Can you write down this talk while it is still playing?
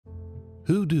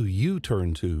Who do you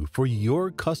turn to for your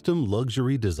custom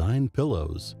luxury design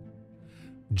pillows?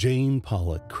 Jane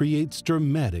Pollak creates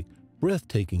dramatic,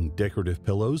 breathtaking decorative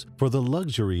pillows for the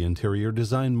luxury interior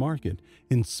design market,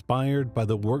 inspired by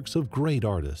the works of great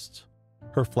artists.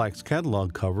 Her flax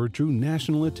catalog cover drew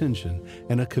national attention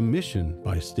and a commission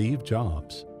by Steve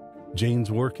Jobs.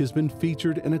 Jane's work has been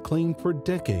featured and acclaimed for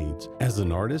decades as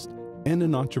an artist and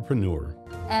an entrepreneur.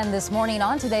 And this morning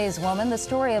on Today's Woman, the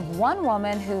story of one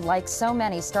woman who, like so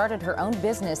many, started her own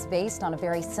business based on a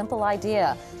very simple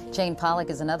idea. Jane Pollak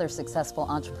is another successful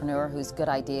entrepreneur whose good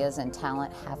ideas and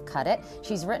talent have cut it.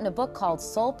 She's written a book called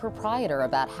Sole Proprietor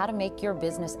about how to make your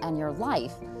business and your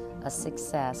life a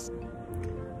success.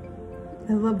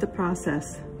 I love the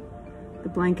process, the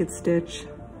blanket stitch,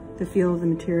 the feel of the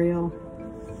material,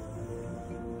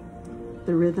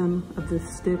 the rhythm of the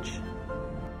stitch.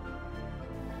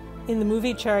 In the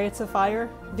movie Chariots of Fire,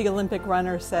 the Olympic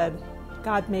runner said,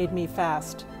 "God made me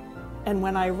fast, and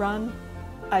when I run,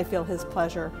 I feel His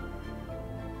pleasure."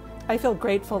 I feel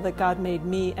grateful that God made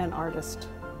me an artist.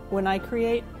 When I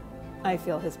create, I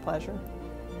feel His pleasure.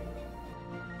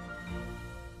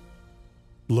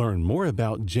 Learn more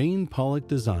about Jane Pollak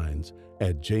Designs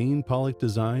at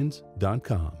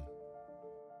janepollakdesigns.com.